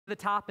the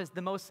top as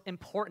the most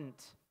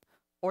important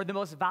or the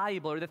most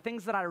valuable or the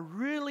things that I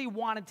really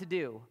wanted to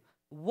do,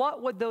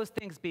 what would those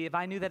things be if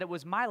I knew that it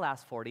was my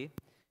last 40?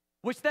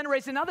 Which then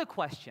raised another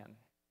question.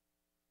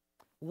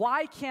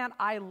 Why can't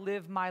I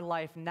live my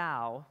life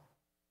now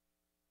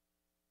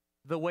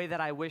the way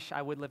that I wish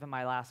I would live in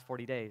my last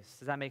 40 days?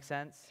 Does that make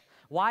sense?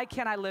 Why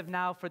can't I live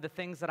now for the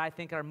things that I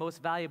think are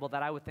most valuable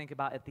that I would think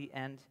about at the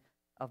end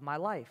of my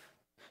life?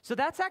 So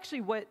that's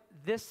actually what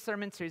this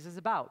sermon series is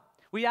about.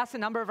 We asked a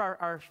number of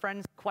our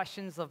friends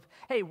questions of,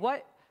 hey,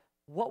 what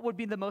would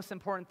be the most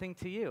important thing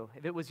to you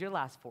if it was your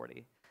last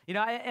 40? You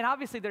know, and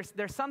obviously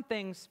there's some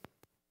things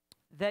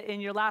that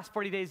in your last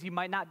 40 days you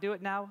might not do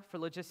it now for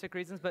logistic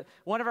reasons, but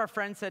one of our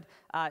friends said,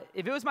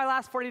 if it was my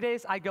last 40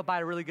 days, I'd go buy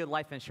a really good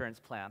life insurance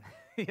plan.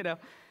 You know,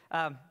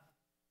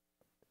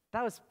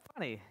 that was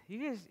funny.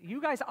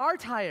 You guys are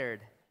tired.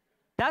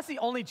 That's the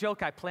only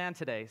joke I planned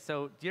today,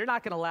 so you're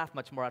not going to laugh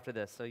much more after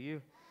this, so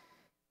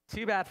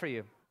too bad for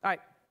you. All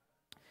right,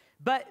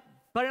 but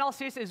in all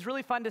seriousness, it's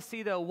really fun to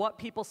see, though, what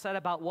people said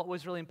about what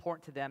was really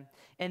important to them.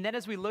 And then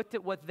as we looked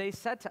at what they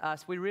said to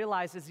us, we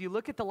realized as you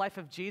look at the life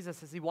of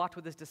Jesus as he walked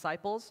with his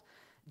disciples,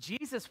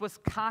 Jesus was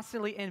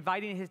constantly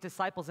inviting his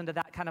disciples into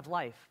that kind of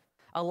life,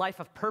 a life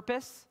of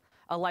purpose,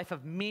 a life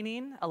of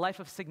meaning, a life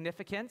of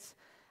significance.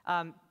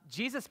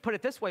 Jesus put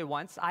it this way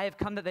once, I have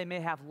come that they may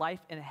have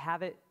life and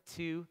have it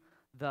to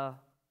the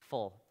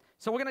full.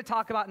 So we're going to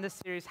talk about in this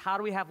series, how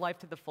do we have life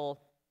to the full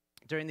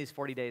during these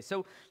 40 days?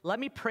 So let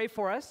me pray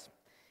for us,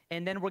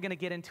 and then we're going to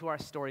get into our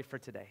story for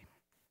today.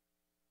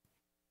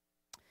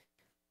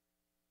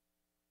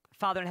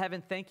 Father in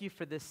heaven, thank you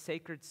for this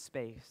sacred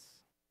space.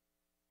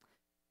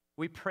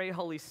 We pray,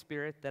 Holy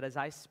Spirit, that as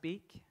I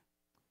speak,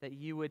 that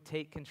you would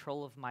take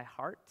control of my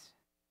heart,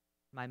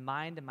 my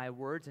mind, and my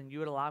words, and you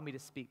would allow me to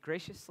speak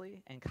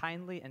graciously and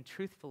kindly and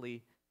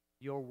truthfully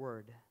your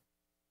word.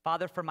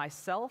 Father, for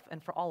myself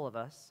and for all of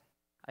us,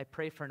 I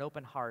pray for an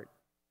open heart,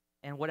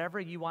 and whatever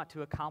you want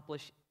to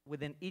accomplish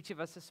within each of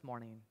us this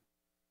morning,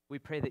 we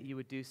pray that you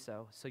would do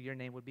so your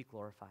name would be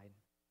glorified.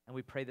 And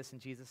we pray this in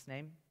Jesus'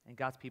 name, and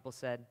God's people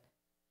said,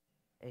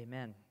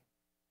 amen.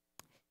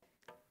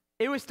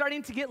 It was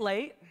starting to get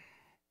late.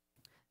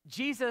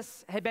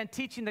 Jesus had been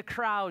teaching the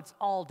crowds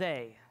all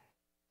day.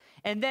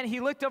 And then he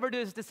looked over to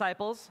his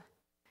disciples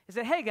and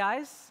said, hey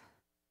guys,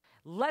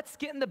 let's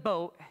get in the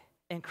boat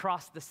and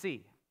cross the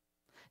sea.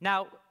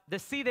 Now, the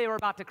sea they were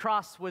about to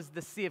cross was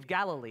the Sea of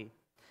Galilee.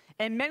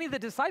 And many of the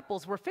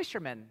disciples were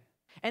fishermen.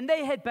 And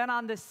they had been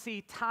on this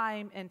sea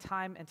time and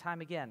time and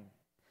time again.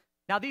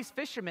 Now, these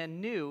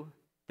fishermen knew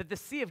that the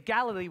Sea of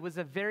Galilee was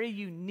a very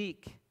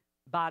unique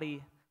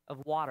body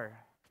of water.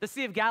 The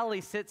Sea of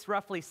Galilee sits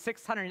roughly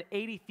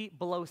 680 feet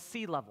below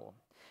sea level.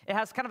 It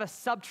has kind of a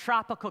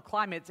subtropical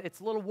climate.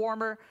 It's a little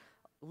warmer,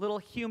 a little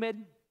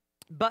humid.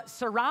 But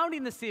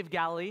surrounding the Sea of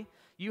Galilee,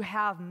 you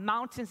have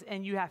mountains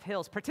and you have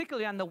hills.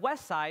 Particularly on the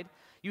west side,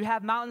 you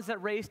have mountains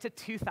that raise to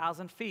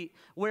 2,000 feet,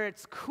 where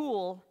it's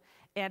cool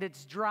and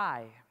it's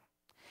dry.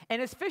 And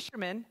as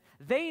fishermen,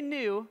 they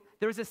knew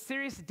there was a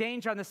serious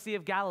danger on the Sea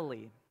of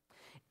Galilee.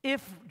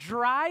 If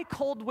dry,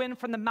 cold wind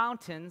from the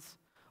mountains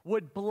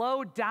would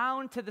blow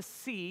down to the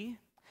sea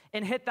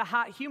and hit the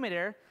hot, humid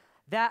air,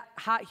 that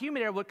hot,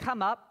 humid air would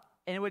come up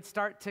and it would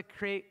start to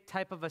create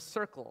type of a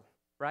circle,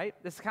 right?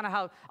 This is kind of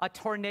how a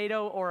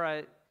tornado or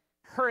a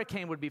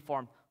hurricane would be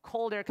formed.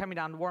 Cold air coming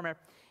down, warm air.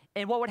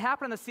 And what would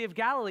happen on the Sea of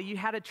Galilee, you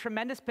had a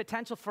tremendous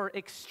potential for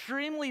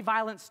extremely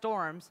violent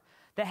storms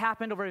that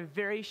happened over a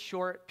very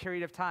short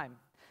period of time.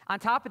 On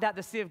top of that,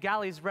 the Sea of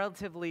Galilee is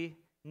relatively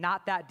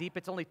not that deep.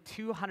 It's only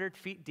 200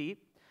 feet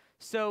deep.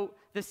 So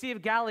the Sea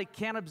of Galilee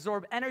can't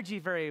absorb energy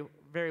very,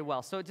 very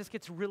well. So it just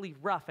gets really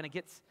rough and it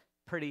gets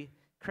pretty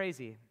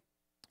crazy.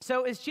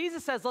 So as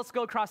Jesus says, let's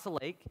go across the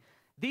lake,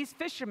 these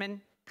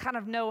fishermen kind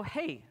of know,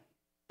 hey,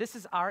 this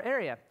is our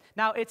area.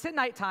 Now, it's at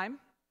nighttime,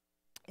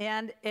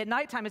 and at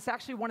nighttime, it's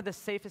actually one of the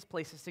safest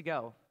places to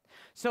go.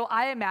 So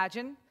I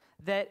imagine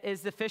that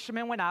as the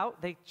fishermen went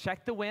out, they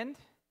checked the wind,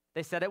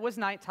 they said it was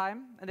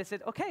nighttime, and they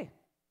said, okay,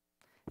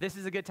 this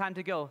is a good time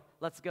to go.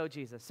 Let's go,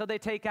 Jesus. So they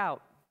take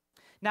out.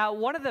 Now,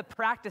 one of the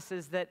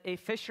practices that a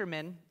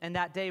fisherman in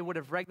that day would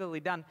have regularly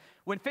done,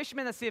 when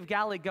fishermen in the Sea of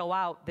Galilee go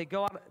out,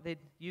 they'd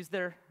use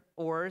their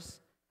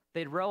oars,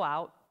 they'd row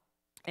out,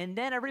 and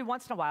then every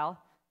once in a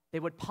while, they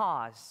would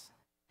pause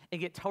and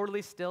get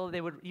totally still.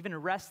 They would even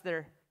rest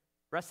their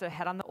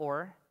head on the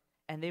oar,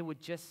 and they would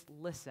just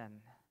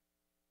listen.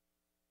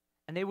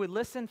 And they would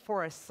listen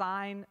for a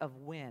sign of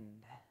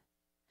wind.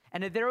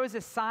 And if there was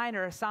a sign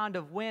or a sound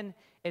of wind,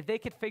 if they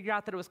could figure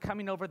out that it was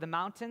coming over the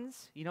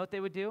mountains, you know what they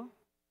would do?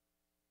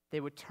 They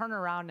would turn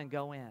around and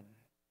go in.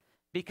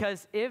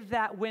 Because if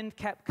that wind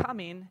kept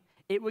coming,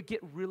 it would get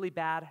really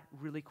bad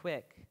really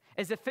quick.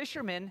 As a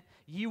fisherman,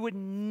 you would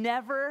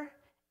never,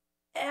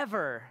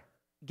 ever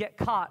get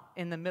caught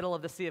in the middle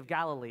of the Sea of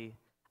Galilee,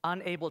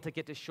 unable to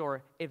get to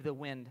shore if the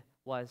wind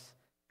was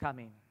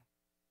coming.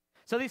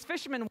 So these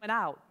fishermen went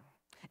out.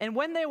 And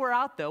when they were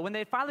out, though, when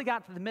they finally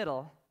got to the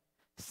middle,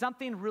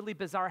 something really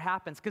bizarre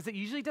happens, because it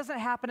usually doesn't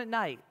happen at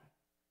night,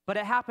 but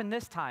it happened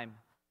this time.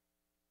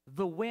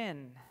 the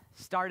wind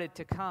started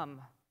to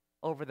come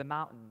over the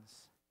mountains.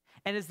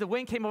 And as the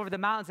wind came over the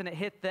mountains and it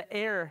hit the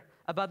air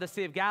above the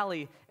Sea of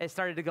Galilee, it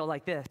started to go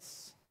like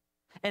this.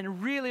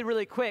 And really,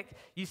 really quick,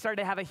 you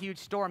started to have a huge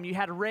storm. You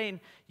had rain.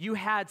 You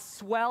had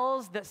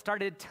swells that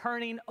started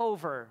turning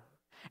over.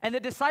 And the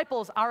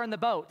disciples are in the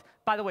boat.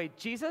 By the way,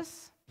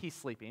 Jesus, he's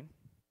sleeping.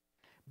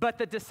 But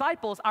the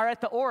disciples are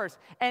at the oars,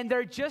 and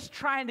they're just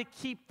trying to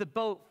keep the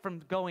boat from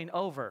going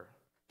over.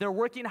 They're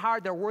working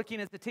hard. They're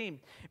working as a team.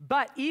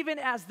 But even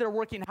as they're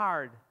working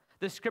hard,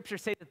 the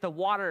scriptures say that the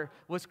water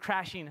was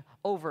crashing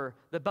over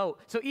the boat.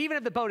 So even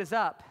if the boat is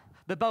up,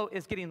 the boat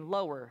is getting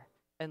lower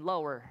and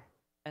lower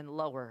and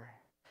lower.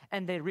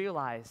 And they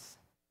realize,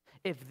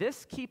 if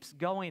this keeps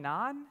going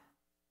on,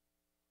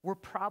 we're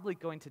probably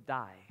going to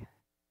die.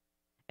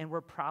 And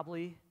we're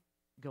probably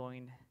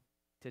going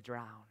to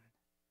drown.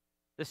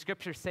 The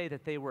scriptures say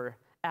that they were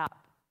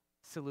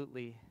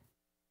absolutely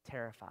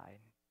terrified.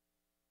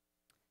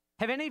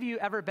 Have any of you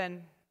ever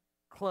been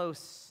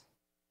close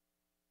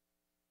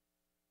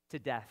to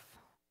death?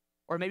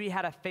 Or maybe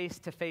had a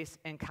face-to-face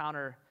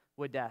encounter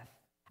with death?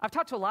 I've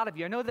talked to a lot of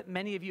you. I know that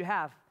many of you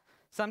have.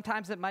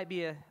 Sometimes it might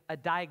be a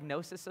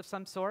diagnosis of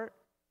some sort,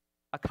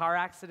 a car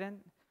accident,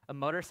 a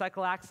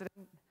motorcycle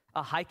accident,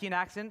 a hiking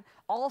accident,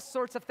 all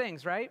sorts of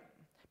things, right?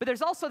 But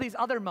there's also these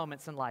other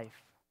moments in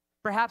life.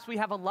 Perhaps we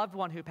have a loved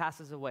one who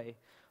passes away,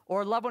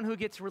 or a loved one who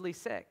gets really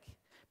sick.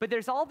 But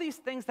there's all these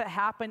things that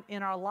happen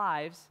in our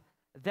lives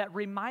that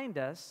remind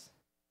us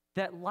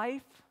that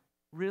life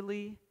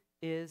really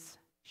is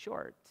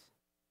short.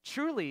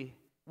 Truly,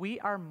 we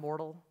are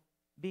mortal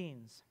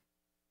beings.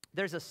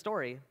 There's a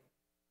story,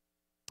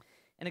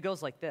 and it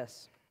goes like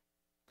this.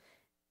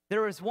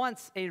 There was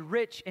once a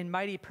rich and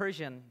mighty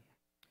Persian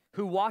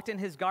who walked in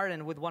his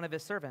garden with one of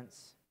his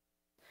servants.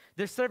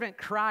 The servant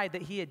cried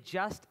that he had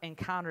just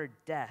encountered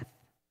death,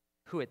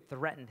 who had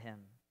threatened him.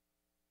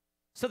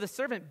 So the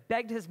servant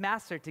begged his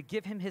master to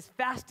give him his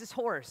fastest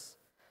horse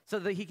so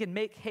that he could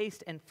make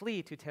haste and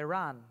flee to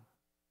Tehran,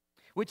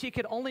 which he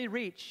could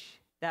reach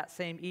that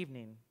same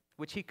evening.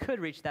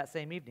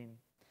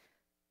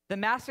 The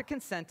master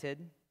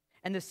consented,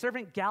 and the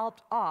servant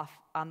galloped off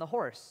on the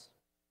horse.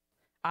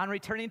 On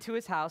returning to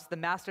his house, the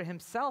master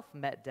himself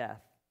met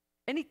Death,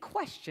 and he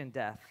questioned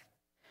Death.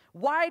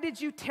 "Why did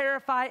you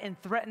terrify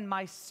and threaten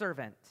my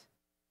servant?"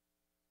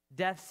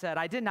 Death said,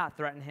 "I did not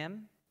threaten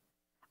him.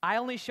 I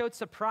only showed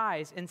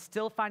surprise in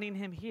still finding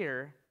him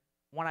here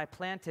when I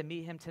planned to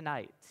meet him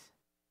tonight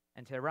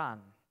in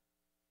Tehran."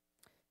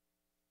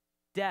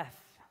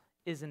 Death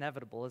is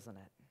inevitable, isn't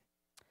it?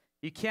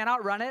 You can't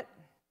outrun it.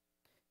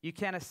 You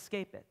can't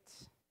escape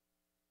it.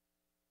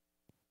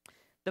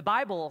 The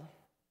Bible,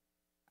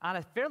 on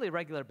a fairly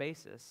regular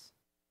basis,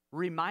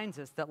 reminds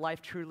us that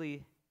life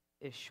truly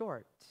is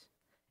short.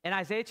 In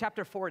Isaiah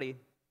chapter 40,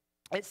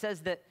 it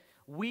says that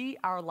we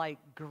are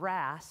like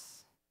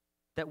grass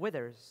that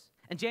withers.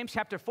 In James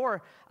chapter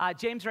 4,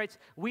 James writes,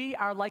 we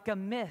are like a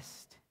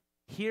mist,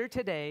 here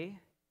today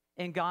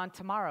and gone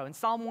tomorrow. In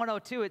Psalm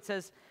 102, it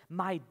says,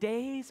 my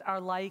days are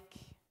like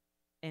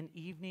an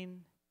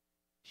evening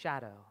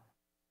shadow.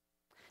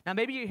 Now,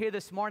 maybe you're here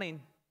this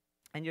morning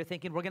and you're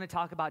thinking, we're going to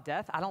talk about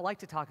death. I don't like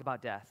to talk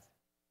about death.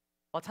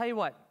 Well, I'll tell you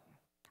what,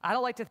 I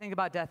don't like to think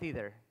about death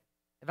either.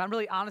 If I'm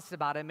really honest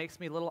about it, it makes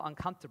me a little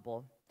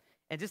uncomfortable.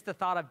 And just the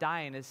thought of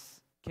dying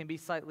can be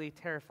slightly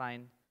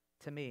terrifying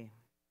to me.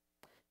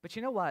 But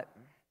you know what?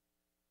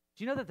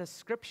 Do you know that the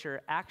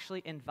scripture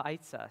actually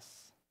invites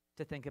us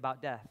to think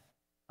about death?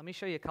 Let me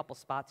show you a couple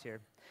spots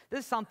here. This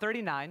is Psalm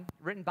 39,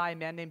 written by a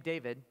man named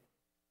David.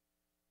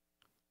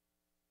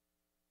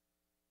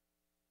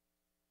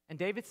 And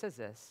David says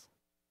this,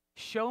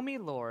 "Show me,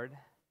 Lord,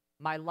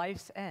 my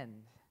life's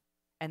end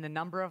and the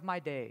number of my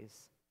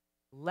days.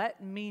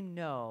 Let me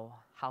know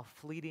how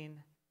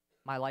fleeting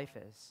my life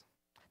is."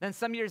 Then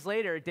some years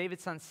later,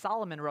 David's son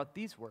Solomon wrote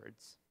these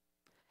words,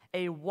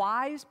 "A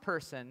wise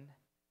person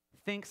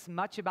thinks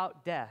much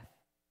about death,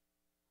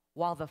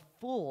 while the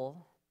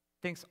fool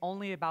thinks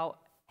only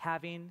about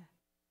having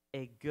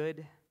a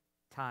good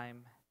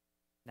time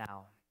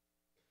now."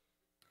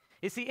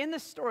 You see, in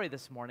this story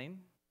this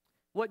morning,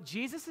 what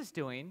Jesus is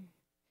doing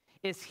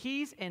is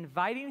he's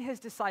inviting his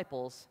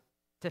disciples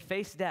to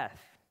face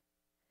death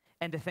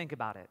and to think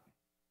about it.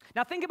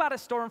 Now think about a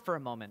storm for a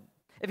moment.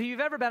 If you've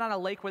ever been on a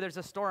lake where there's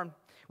a storm,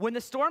 when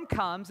the storm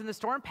comes and the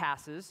storm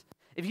passes,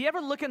 if you ever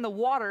look in the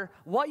water,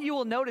 what you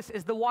will notice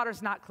is the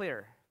water's not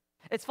clear.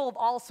 It's full of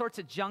all sorts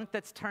of junk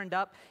that's turned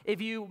up.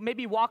 If you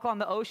maybe walk on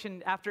the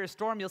ocean after a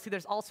storm, you'll see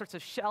there's all sorts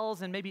of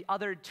shells and maybe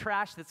other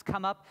trash that's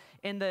come up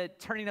in the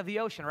turning of the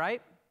ocean,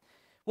 right?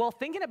 Well,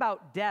 thinking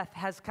about death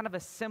has kind of a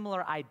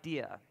similar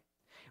idea.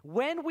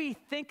 When we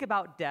think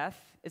about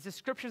death, as the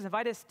scriptures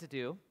invite us to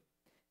do,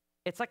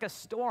 it's like a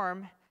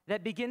storm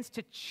that begins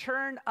to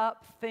churn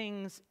up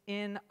things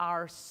in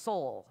our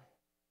soul.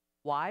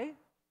 Why?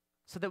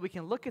 So that we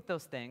can look at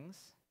those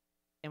things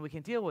and we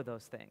can deal with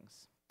those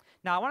things.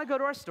 Now, I want to go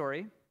to our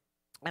story,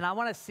 and I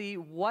want to see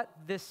what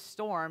this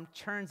storm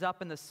churns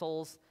up in the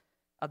souls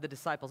of the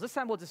disciples. This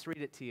time we'll just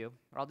read it to you,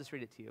 or I'll just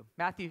read it to you.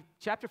 Matthew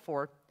chapter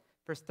 4,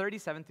 verse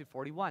 37 through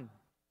 41.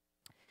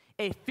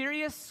 A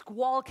furious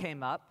squall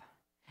came up,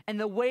 and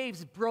the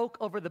waves broke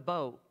over the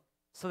boat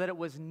so that it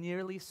was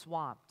nearly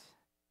swamped.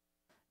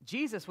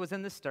 Jesus was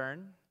in the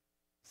stern,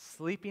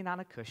 sleeping on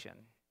a cushion.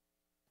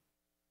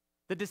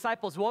 The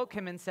disciples woke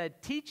him and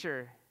said,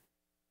 "Teacher,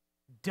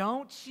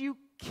 don't you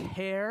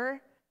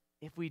care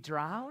if we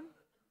drown?"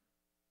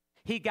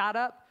 He got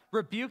up,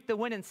 rebuked the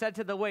wind, and said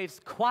to the waves,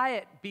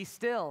 "Quiet, be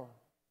still."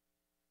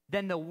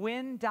 Then the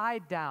wind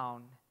died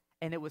down,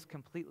 and it was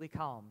completely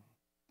calm.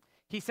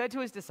 He said to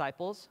his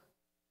disciples,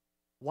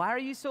 "Why are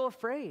you so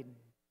afraid?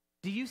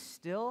 Do you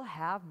still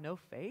have no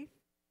faith?"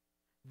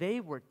 They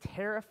were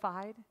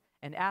terrified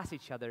and asked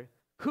each other,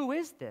 "Who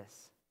is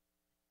this?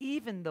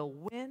 Even the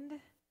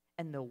wind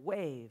and the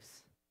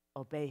waves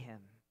obey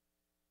him."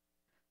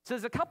 So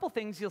there's a couple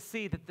things you'll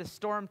see that the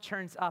storm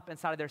churns up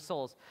inside of their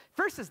souls.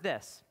 First is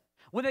this.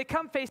 When they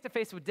come face to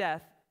face with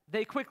death,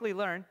 they quickly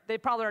learn,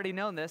 they've probably already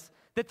known this,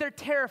 that they're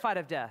terrified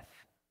of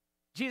death.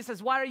 Jesus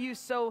says, "Why are you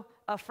so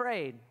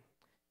afraid?"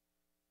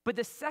 But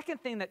the second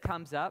thing that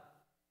comes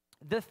up,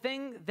 the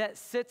thing that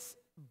sits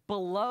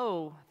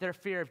below their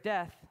fear of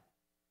death,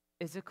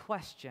 is a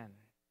question.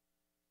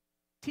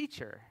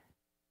 "Teacher,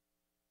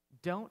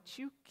 don't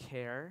you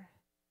care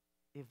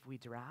if we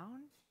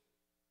drown?"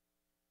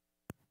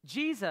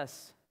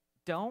 Jesus,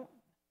 don't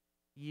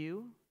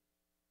you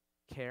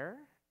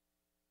care?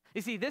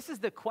 You see, this is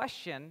the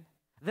question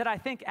that I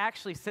think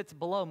actually sits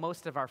below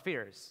most of our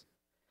fears.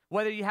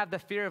 Whether you have the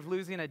fear of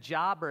losing a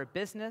job or a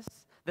business,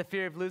 the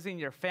fear of losing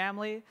your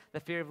family, the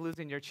fear of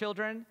losing your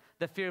children,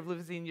 the fear of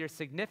losing your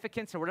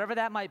significance, or whatever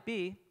that might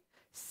be,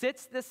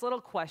 sits this little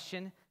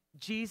question,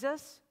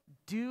 Jesus,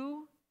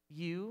 do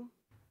you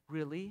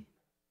really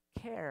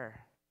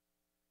care?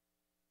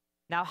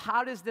 Now,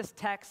 how does this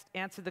text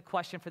answer the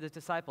question for the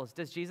disciples?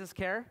 Does Jesus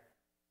care?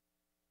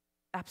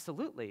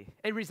 Absolutely.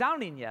 A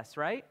resounding yes,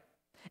 right?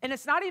 And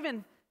it's not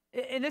even,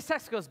 and this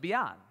text goes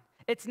beyond.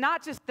 It's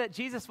not just that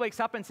Jesus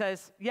wakes up and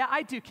says, "Yeah,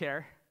 I do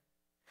care."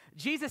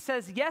 Jesus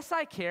says, "Yes,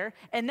 I care."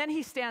 And then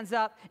he stands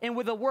up and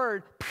with a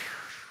word,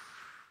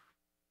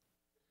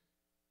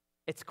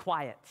 it's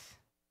quiet.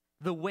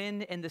 The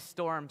wind and the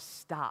storm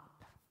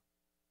stop.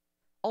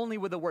 Only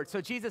with a word.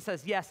 So Jesus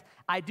says, "Yes,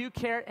 I do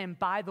care. And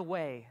by the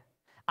way,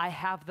 I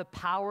have the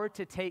power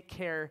to take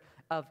care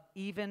of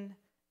even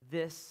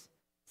this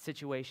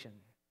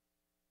situation."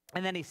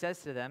 And then he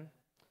says to them,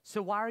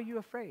 "So why are you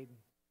afraid?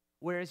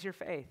 Where is your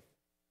faith?"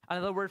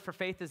 Another word for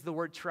faith is the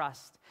word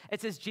trust.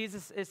 It says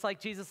it's like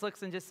Jesus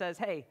looks and just says,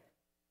 "Hey,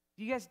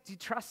 do you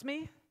trust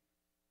me?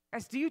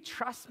 Guys, do you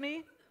trust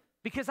me?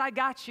 Because I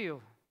got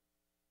you.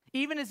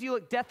 Even as you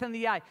look death in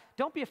the eye,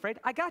 don't be afraid.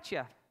 I got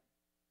you.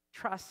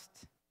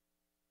 Trust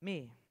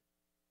me."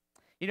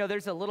 You know,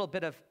 there's a little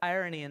bit of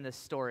irony in this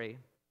story.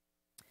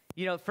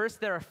 You know, first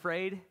they're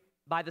afraid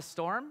by the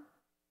storm,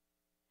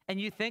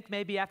 and you think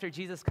maybe after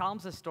Jesus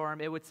calms the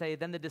storm, it would say,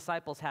 then the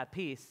disciples had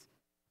peace.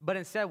 But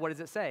instead, what does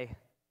it say?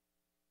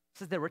 It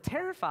says they were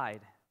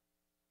terrified.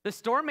 The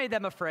storm made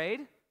them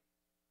afraid,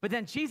 but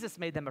then Jesus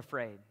made them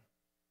afraid.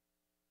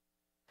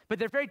 But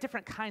they're very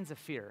different kinds of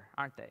fear,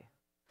 aren't they?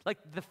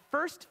 Like the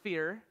first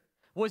fear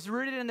was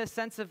rooted in the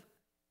sense of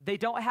they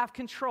don't have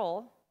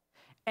control,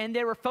 and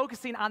they were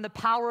focusing on the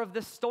power of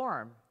the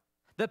storm.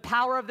 The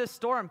power of the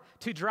storm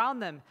to drown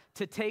them,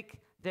 to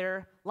take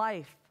their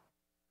life.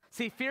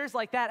 See, fears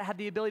like that have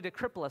the ability to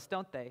cripple us,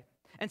 don't they?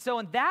 And so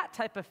in that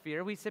type of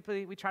fear, we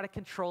try to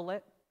control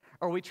it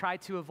or we try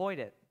to avoid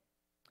it.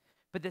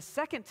 But the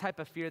second type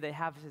of fear they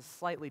have is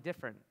slightly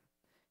different.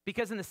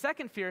 Because in the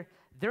second fear,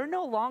 they're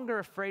no longer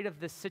afraid of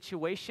the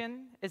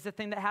situation is the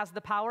thing that has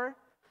the power.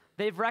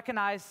 They've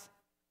recognized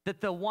that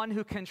the one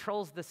who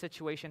controls the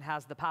situation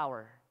has the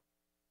power.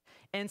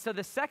 And so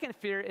the second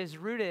fear is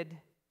rooted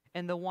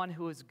in the one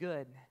who is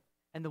good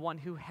and the one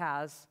who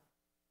has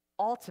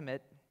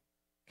ultimate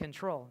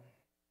control.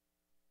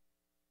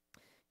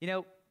 You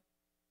know,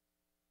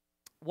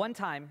 one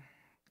time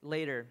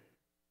later,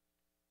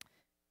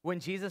 when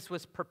Jesus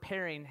was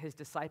preparing his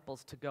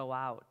disciples to go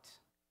out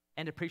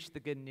and to preach the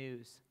good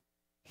news,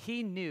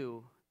 he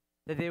knew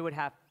that they would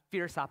have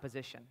fierce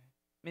opposition.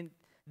 I mean,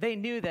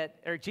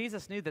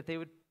 Jesus knew that they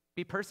would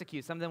be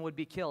persecuted. Some of them would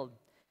be killed.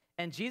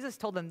 And Jesus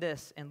told them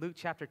this in Luke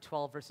chapter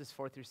 12, verses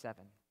 4 through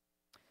 7.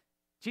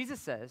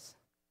 Jesus says,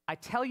 "I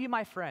tell you,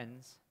 my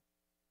friends,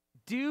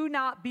 do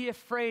not be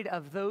afraid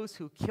of those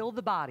who kill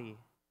the body,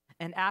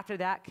 and after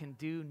that can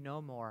do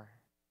no more.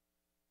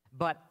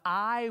 But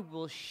I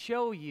will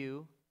show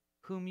you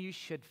whom you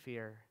should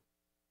fear.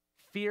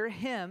 Fear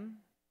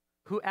him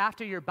who,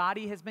 after your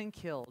body has been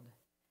killed,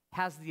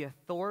 has the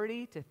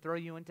authority to throw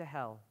you into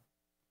hell.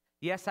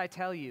 Yes, I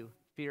tell you,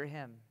 fear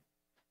him."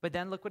 But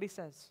then look what he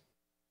says.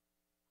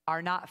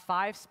 "Are not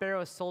 5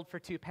 sparrows sold for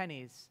 2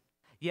 pennies?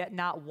 Yet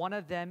not one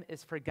of them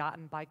is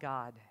forgotten by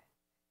God.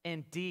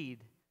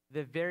 Indeed,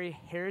 the very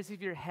hairs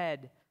of your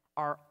head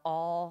are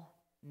all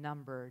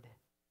numbered.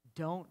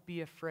 Don't be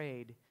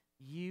afraid.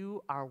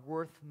 You are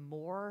worth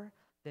more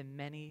than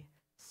many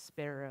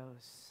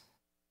sparrows."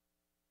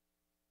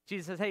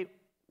 Jesus says, hey,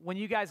 when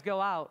you guys go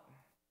out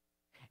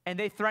and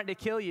they threaten to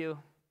kill you,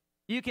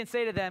 you can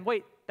say to them,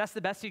 wait, that's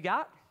the best you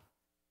got?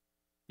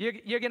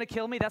 You're going to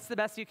kill me? That's the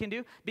best you can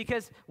do?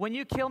 Because when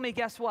you kill me,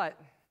 guess what?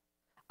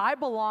 I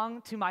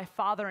belong to my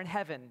Father in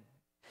heaven,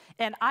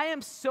 and I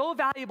am so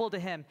valuable to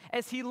him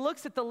as he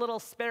looks at the little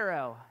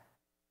sparrow,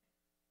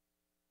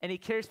 and he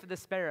cares for the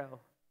sparrow.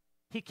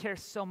 He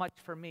cares so much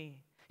for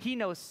me. He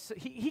knows,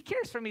 he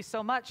cares for me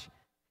so much,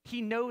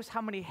 he knows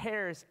how many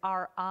hairs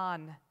are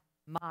on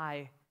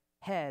my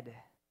head.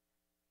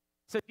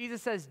 So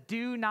Jesus says,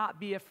 do not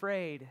be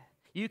afraid.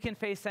 You can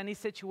face any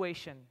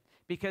situation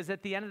because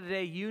at the end of the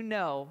day, you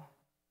know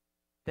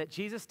that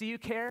Jesus, do you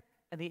care?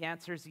 And the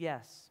answer is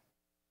yes.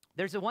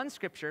 There's one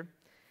scripture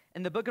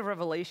in the book of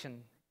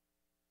Revelation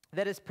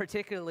that is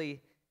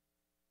particularly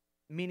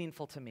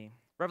meaningful to me.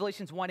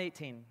 Revelations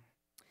 1:18.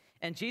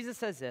 And Jesus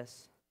says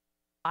this,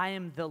 I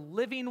am the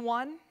living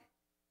one.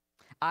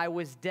 I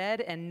was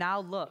dead, and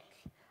now look,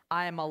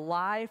 I am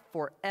alive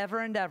forever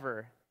and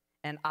ever,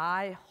 and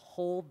I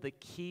hold the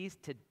keys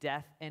to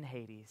death and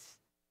Hades.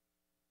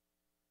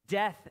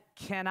 Death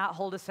cannot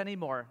hold us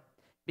anymore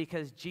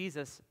because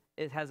Jesus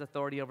has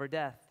authority over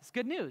death. It's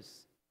good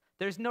news.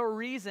 There's no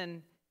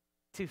reason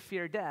to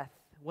fear death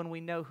when we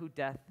know who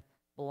death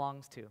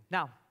belongs to.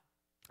 Now,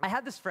 I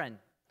had this friend.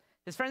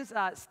 His friend's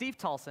Steve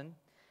Tolson.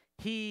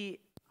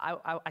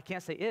 I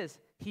can't say is.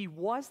 He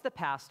was the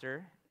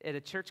pastor at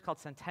a church called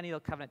Centennial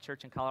Covenant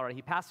Church in Colorado.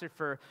 He pastored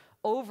for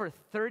over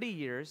 30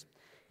 years.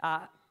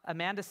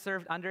 Amanda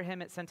served under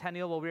him at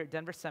Centennial while we were at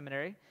Denver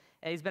Seminary.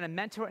 And he's been a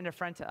mentor and a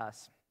friend to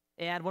us.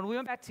 And when we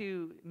went back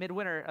to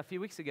Midwinter a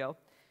few weeks ago,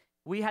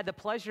 we had the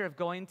pleasure of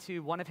going to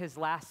one of his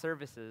last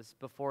services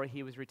before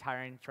he was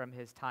retiring from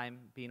his time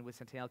being with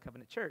Centennial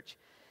Covenant Church.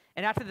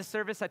 And after the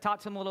service, I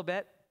talked to him a little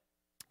bit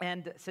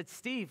and said,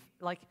 Steve,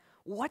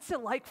 what's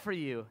it like for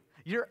you?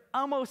 You're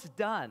almost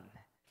done.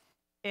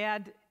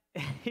 And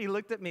he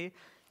looked at me.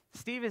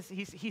 Steve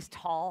he's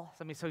tall,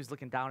 so he's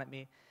looking down at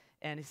me.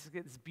 And he's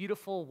got this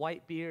beautiful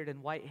white beard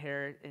and white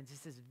hair and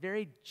just this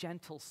very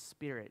gentle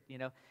spirit,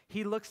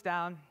 He looks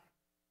down,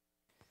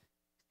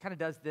 kind of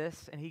does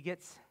this, and he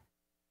gets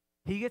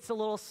a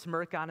little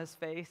smirk on his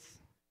face,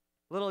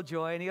 a little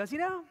joy, and he goes,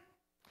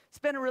 it's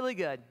been really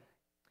good.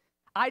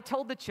 I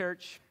told the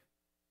church,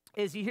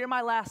 as you hear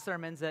my last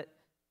sermons, that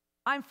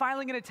I'm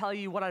finally going to tell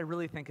you what I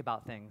really think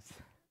about things.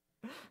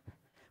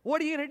 What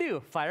are you going to do?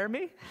 Fire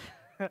me?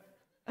 But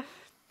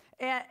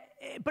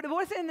it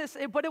wasn't this.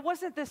 It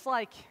wasn't this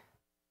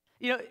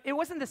it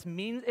wasn't this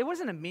mean. It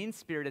wasn't a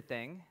mean-spirited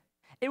thing.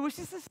 It was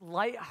just this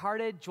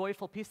light-hearted,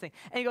 joyful peace thing.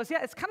 And he goes,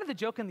 yeah, it's kind of the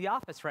joke in the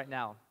office right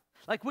now.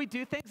 We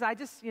do things. I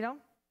just say,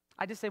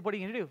 what are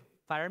you going to do?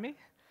 Fire me?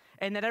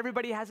 And then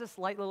everybody has this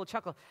light little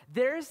chuckle.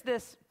 There's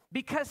this,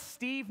 because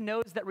Steve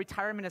knows that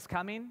retirement is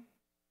coming,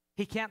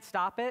 he can't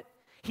stop it.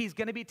 He's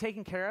going to be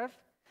taken care of.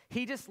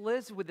 He just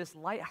lives with this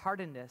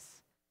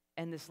lightheartedness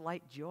and this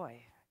light joy.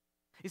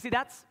 You see,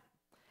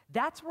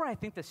 that's where I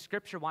think the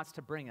scripture wants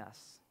to bring us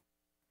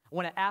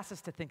when it asks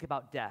us to think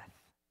about death.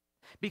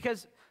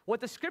 Because what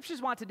the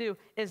scriptures want to do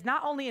is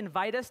not only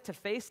invite us to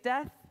face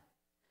death,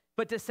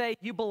 but to say,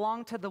 you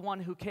belong to the one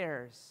who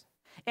cares.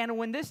 And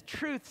when this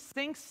truth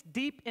sinks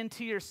deep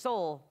into your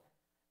soul,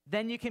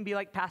 then you can be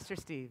like Pastor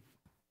Steve.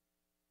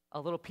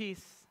 A little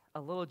peace,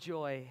 a little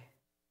joy,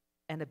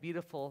 and a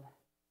beautiful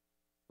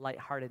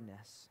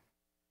lightheartedness.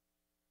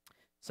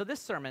 So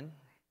this sermon,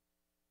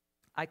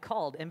 I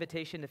called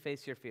Invitation to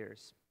Face Your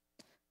Fears.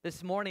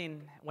 This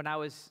morning, when I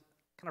was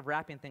kind of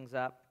wrapping things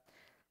up,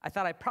 I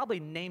thought I probably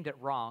named it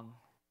wrong.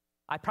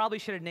 I probably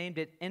should have named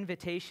it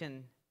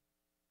Invitation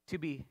to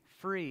be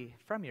free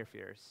from your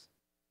fears.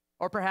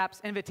 Or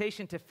perhaps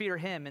Invitation to fear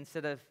him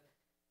instead of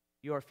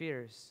your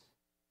fears.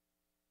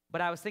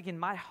 But I was thinking,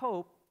 my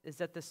hope is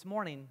that this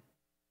morning,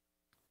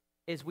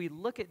 as we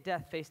look at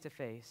death face to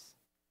face,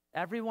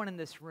 everyone in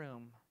this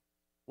room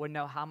would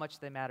know how much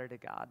they matter to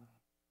God.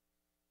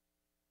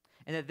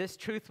 And that this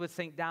truth would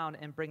sink down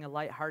and bring a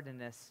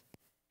lightheartedness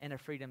and a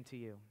freedom to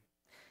you.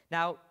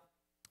 Now,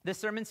 this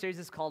sermon series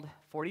is called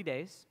 40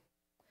 Days.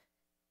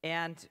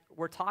 And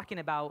we're talking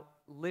about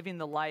living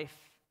the life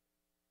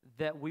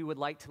that we would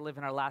like to live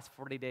in our last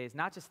 40 days,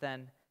 not just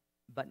then,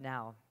 but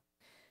now.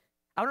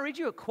 I want to read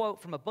you a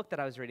quote from a book that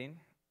I was reading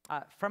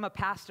from a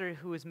pastor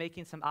who was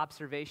making some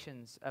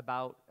observations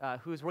about,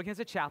 who was working as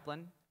a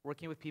chaplain,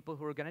 working with people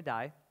who were going to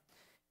die.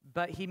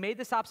 But he made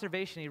this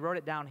observation. He wrote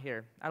it down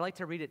here. I'd like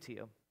to read it to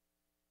you.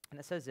 And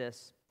it says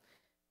this: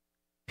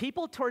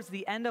 people towards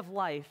the end of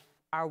life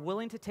are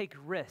willing to take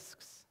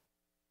risks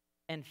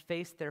and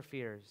face their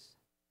fears.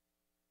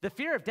 The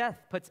fear of death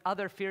puts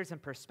other fears in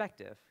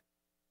perspective.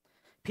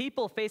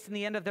 People facing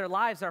the end of their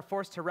lives are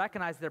forced to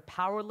recognize their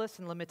powerless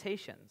and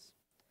limitations.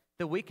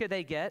 The weaker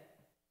they get,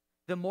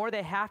 the more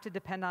they have to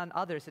depend on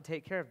others to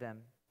take care of them.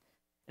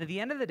 And at the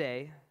end of the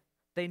day,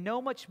 they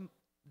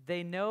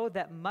know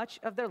that much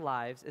of their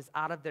lives is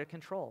out of their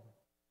control.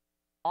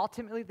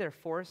 Ultimately, they're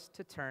forced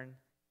to turn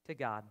to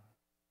God.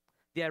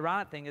 The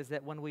ironic thing is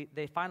that when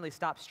they finally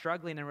stop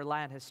struggling and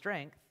rely on his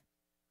strength,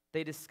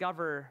 they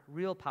discover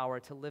real power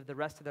to live the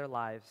rest of their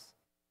lives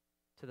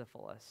to the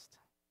fullest.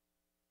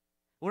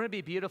 Wouldn't it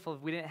be beautiful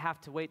if we didn't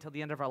have to wait till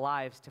the end of our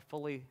lives to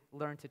fully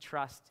learn to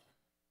trust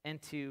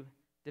and to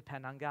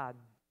depend on God?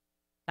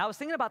 Now, I was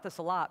thinking about this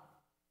a lot,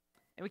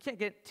 and we can't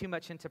get too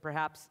much into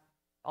perhaps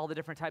all the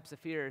different types of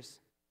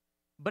fears,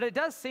 but it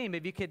does seem,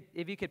 if you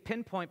could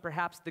pinpoint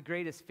perhaps the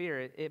greatest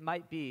fear, it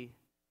might be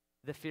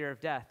the fear of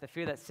death, the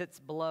fear that sits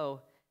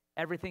below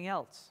everything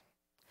else.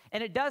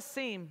 And it does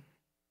seem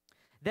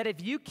that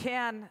if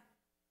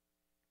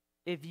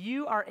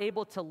you are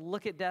able to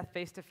look at death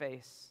face to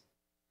face,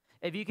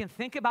 if you can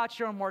think about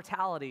your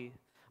mortality,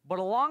 but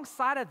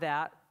alongside of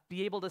that,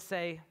 be able to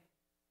say,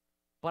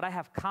 but I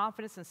have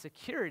confidence and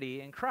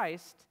security in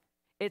Christ,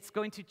 it's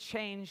going to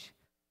change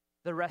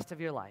the rest of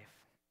your life.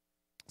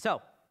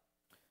 So,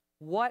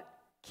 what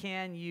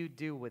can you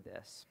do with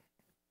this?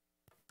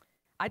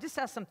 I just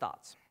have some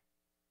thoughts.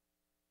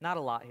 Not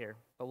a lot here,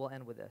 but we'll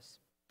end with this.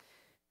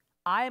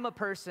 I am a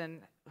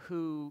person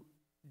who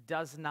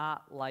does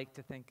not like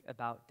to think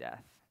about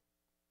death.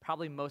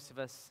 Probably most of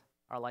us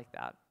are like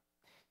that.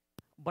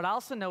 But I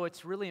also know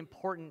it's really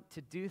important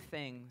to do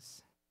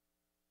things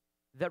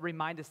that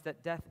remind us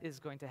that death is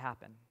going to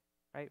happen,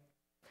 right?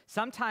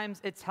 Sometimes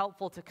it's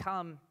helpful to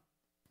come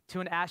to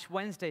an Ash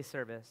Wednesday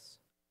service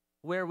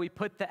where we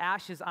put the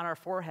ashes on our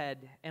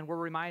forehead and we're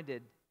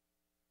reminded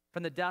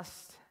from the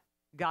dust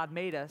God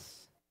made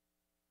us,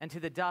 and to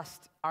the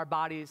dust our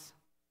bodies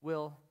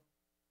will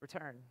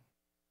return.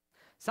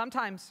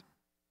 Sometimes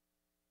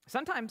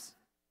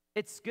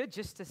it's good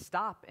just to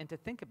stop and to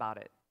think about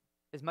it,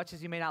 as much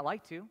as you may not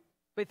like to,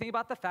 but think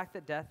about the fact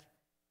that death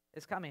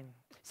is coming.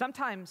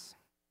 Sometimes,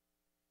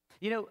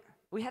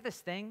 we have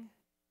this thing,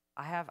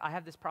 I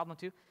have this problem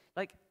too,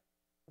 like,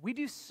 we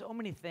do so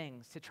many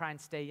things to try and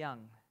stay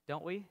young,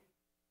 don't we?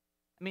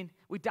 I mean,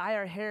 we dye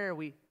our hair,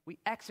 we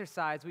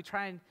exercise, we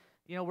try and,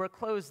 wear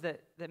clothes that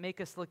make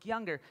us look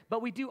younger,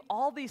 but we do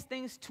all these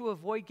things to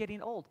avoid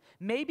getting old.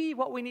 Maybe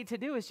what we need to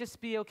do is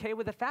just be okay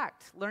with the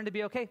fact. Learn to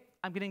be okay.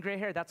 I'm getting gray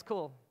hair, that's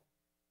cool.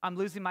 I'm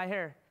losing my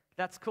hair,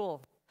 that's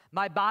cool.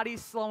 My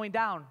body's slowing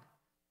down,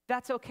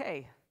 that's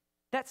okay.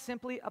 That's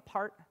simply a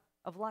part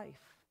of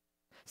life.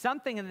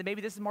 Something, and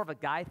maybe this is more of a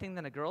guy thing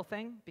than a girl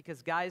thing,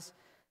 because guys,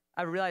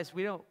 I realize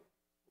we're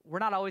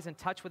not always in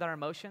touch with our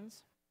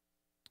emotions,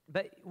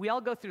 but we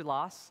all go through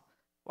loss.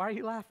 Why are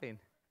you laughing?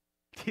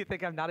 Do you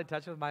think I'm not in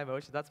touch with my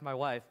emotions? That's my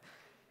wife.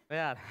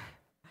 Man,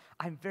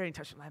 I'm very in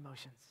touch with my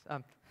emotions.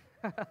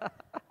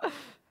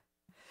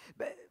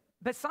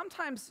 But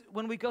sometimes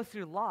when we go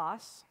through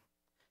loss,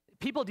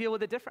 people deal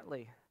with it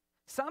differently.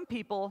 Some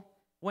people,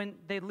 when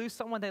they lose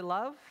someone they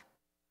love,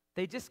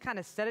 they just kind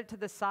of set it to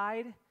the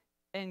side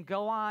and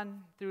go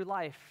on through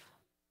life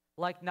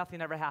like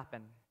nothing ever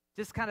happened.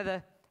 Just kind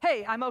of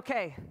hey, I'm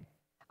okay.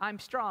 I'm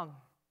strong.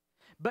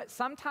 But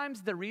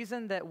sometimes the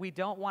reason that we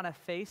don't want to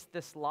face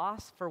this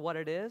loss for what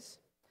it is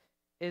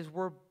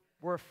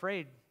we're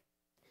afraid,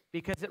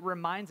 because it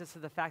reminds us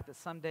of the fact that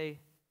someday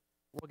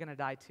we're going to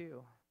die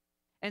too.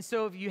 And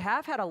so if you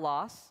have had a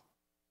loss,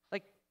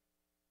 like,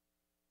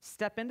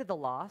 step into the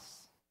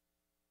loss,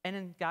 and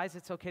then, guys,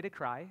 it's okay to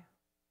cry,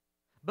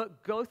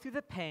 but go through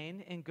the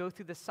pain and go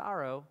through the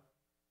sorrow,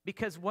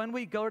 because when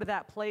we go to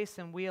that place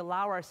and we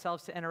allow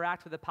ourselves to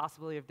interact with the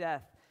possibility of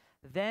death,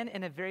 then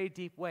in a very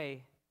deep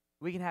way,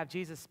 we can have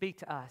Jesus speak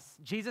to us.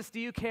 Jesus, do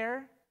you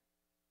care?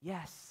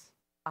 Yes,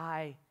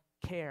 I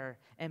care.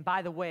 And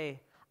by the way,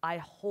 I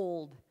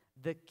hold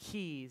the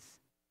keys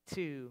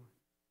to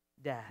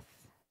death.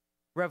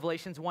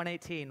 Revelations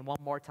 1:18, one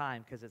more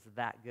time, because it's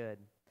that good.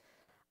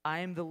 I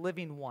am the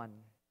living one.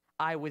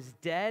 I was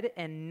dead,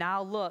 and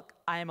now look,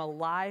 I am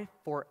alive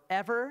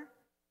forever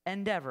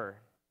and ever,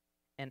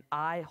 and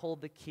I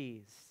hold the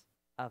keys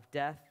of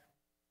death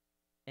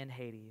and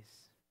Hades.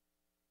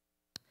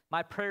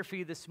 My prayer for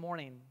you this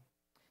morning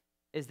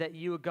is that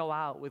you would go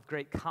out with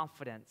great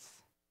confidence,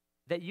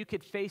 that you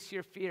could face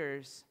your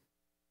fears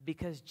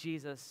because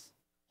Jesus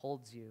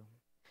holds you.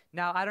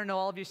 Now, I don't know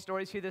all of your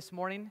stories here this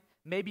morning.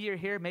 Maybe you're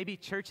here, maybe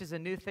church is a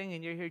new thing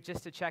and you're here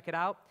just to check it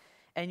out,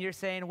 and you're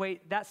saying,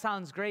 wait, that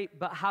sounds great,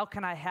 but how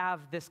can I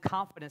have this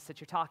confidence that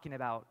you're talking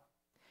about?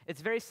 It's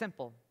very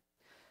simple.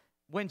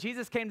 When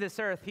Jesus came to this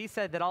earth, he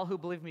said that all who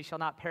believe in me shall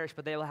not perish,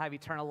 but they will have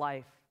eternal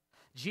life.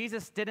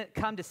 Jesus didn't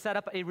come to set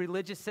up a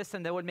religious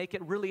system that would make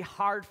it really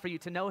hard for you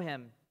to know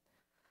him.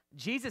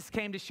 Jesus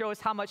came to show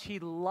us how much he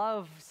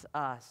loves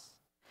us.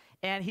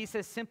 And he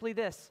says simply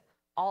this: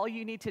 all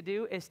you need to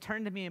do is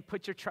turn to me and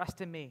put your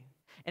trust in me.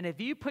 And if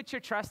you put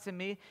your trust in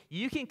me,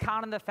 you can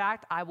count on the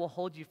fact I will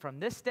hold you from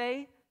this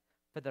day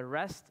for the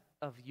rest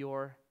of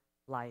your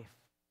life.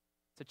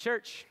 So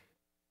church,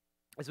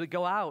 as we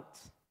go out,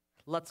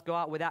 let's go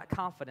out with that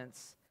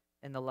confidence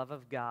in the love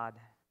of God,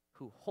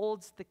 who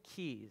holds the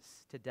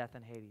keys to death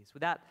and Hades.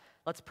 With that,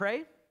 let's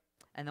pray,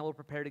 and then we'll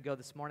prepare to go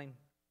this morning.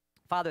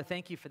 Father,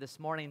 thank you for this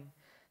morning.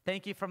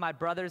 Thank you for my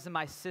brothers and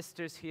my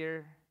sisters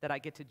here that I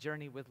get to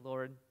journey with,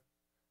 Lord.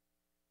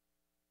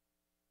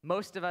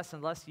 Most of us,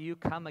 unless you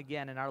come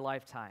again in our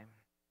lifetime,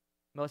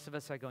 most of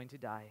us are going to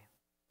die.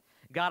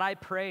 God, I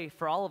pray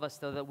for all of us,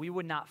 though, that we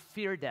would not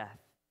fear death,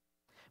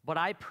 but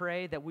I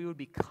pray that we would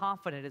be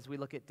confident as we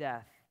look at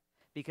death,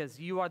 because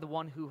you are the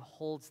one who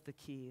holds the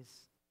keys.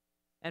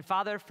 And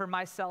Father, for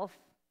myself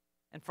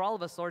and for all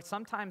of us, Lord,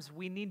 sometimes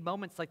we need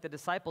moments like the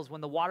disciples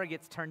when the water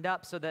gets turned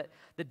up so that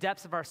the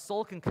depths of our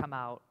soul can come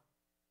out.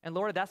 And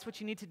Lord, that's what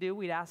you need to do.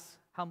 We'd ask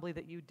humbly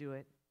that you do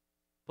it.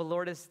 But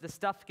Lord, as the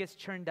stuff gets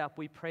churned up,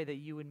 we pray that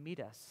you would meet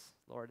us,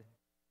 Lord,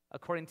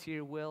 according to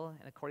your will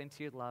and according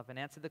to your love, and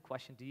answer the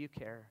question, do you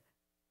care?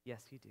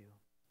 Yes, you do.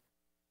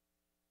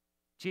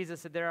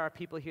 Jesus, if there are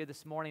people here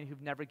this morning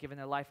who've never given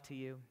their life to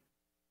you,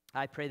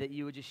 I pray that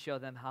you would just show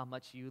them how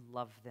much you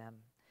love them.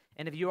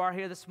 And if you are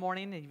here this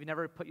morning and you've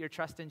never put your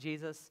trust in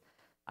Jesus,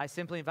 I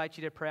simply invite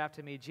you to pray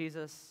after me.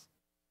 Jesus,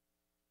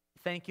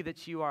 thank you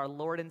that you are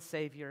Lord and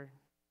Savior,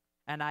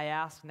 and I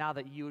ask now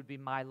that you would be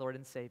my Lord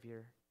and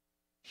Savior.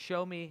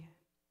 Show me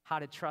how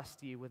to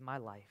trust you with my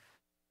life.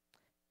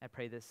 I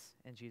pray this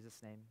in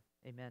Jesus' name.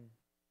 Amen.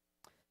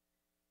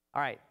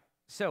 All right,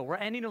 so we're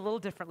ending a little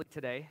differently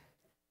today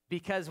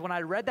because when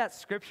I read that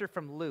scripture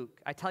from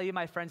Luke, I tell you,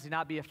 my friends, do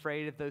not be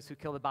afraid of those who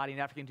kill the body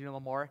and after can do no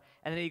more.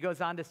 And then he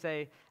goes on to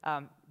say,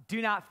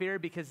 do not fear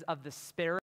because of the sparrow